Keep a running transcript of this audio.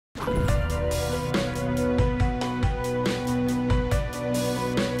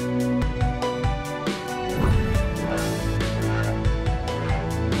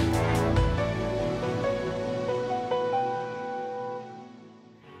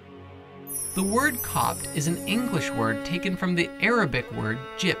The word Copt is an English word taken from the Arabic word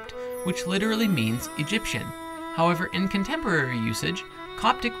Gypt, which literally means Egyptian. However, in contemporary usage,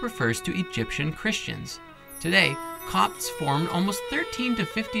 Coptic refers to Egyptian Christians. Today, Copts form almost 13 to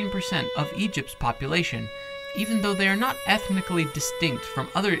 15% of Egypt's population, even though they are not ethnically distinct from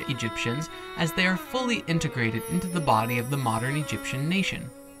other Egyptians, as they are fully integrated into the body of the modern Egyptian nation.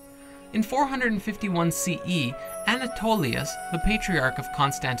 In 451 CE, Anatolius, the Patriarch of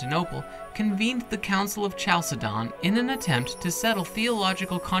Constantinople, convened the Council of Chalcedon in an attempt to settle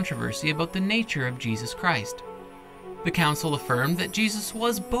theological controversy about the nature of Jesus Christ. The council affirmed that Jesus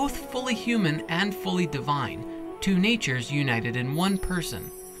was both fully human and fully divine, two natures united in one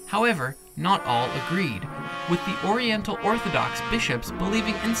person. However, not all agreed, with the Oriental Orthodox bishops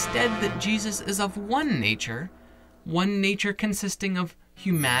believing instead that Jesus is of one nature consisting of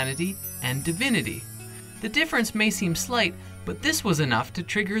humanity and divinity. The difference may seem slight, but this was enough to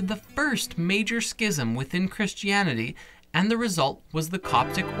trigger the first major schism within Christianity, and the result was the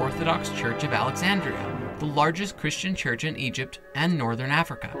Coptic Orthodox Church of Alexandria, the largest Christian church in Egypt and northern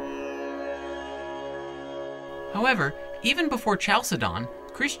Africa. However, even before Chalcedon,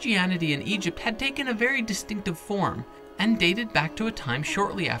 Christianity in Egypt had taken a very distinctive form and dated back to a time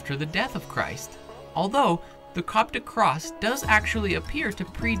shortly after the death of Christ. Although the Coptic cross does actually appear to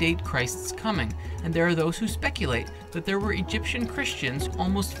predate Christ's coming, and there are those who speculate that there were Egyptian Christians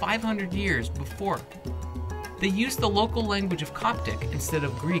almost 500 years before. They used the local language of Coptic instead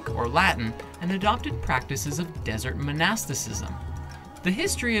of Greek or Latin and adopted practices of desert monasticism. The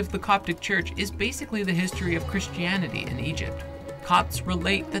history of the Coptic Church is basically the history of Christianity in Egypt. Copts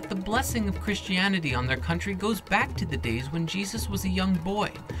relate that the blessing of Christianity on their country goes back to the days when Jesus was a young boy,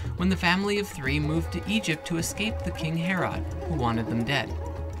 when the family of three moved to Egypt to escape the King Herod, who wanted them dead.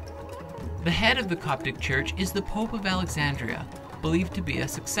 The head of the Coptic Church is the Pope of Alexandria, believed to be a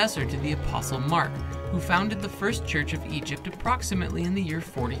successor to the Apostle Mark, who founded the first church of Egypt approximately in the year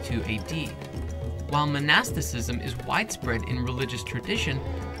 42 AD. While monasticism is widespread in religious tradition,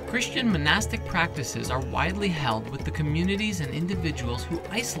 Christian monastic practices are widely held with the communities and individuals who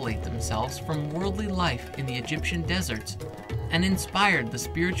isolate themselves from worldly life in the Egyptian deserts and inspired the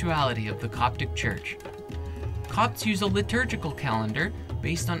spirituality of the Coptic Church. Copts use a liturgical calendar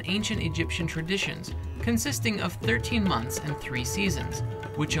based on ancient Egyptian traditions, consisting of 13 months and 3 seasons,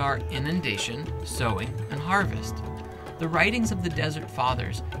 which are inundation, sowing, and harvest. The writings of the Desert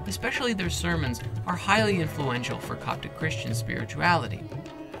Fathers, especially their sermons, are highly influential for Coptic Christian spirituality.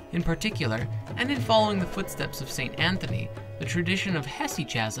 In particular, and in following the footsteps of St. Anthony, the tradition of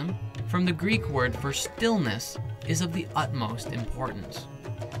hesychasm, from the Greek word for stillness, is of the utmost importance.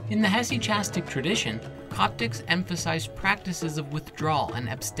 In the hesychastic tradition, Coptics emphasize practices of withdrawal and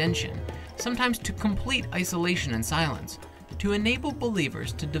abstention, sometimes to complete isolation and silence, to enable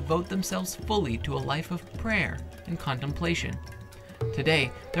believers to devote themselves fully to a life of prayer and contemplation.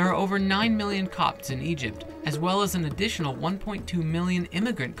 Today, there are over 9 million Copts in Egypt, as well as an additional 1.2 million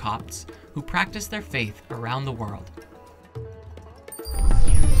immigrant Copts who practice their faith around the world.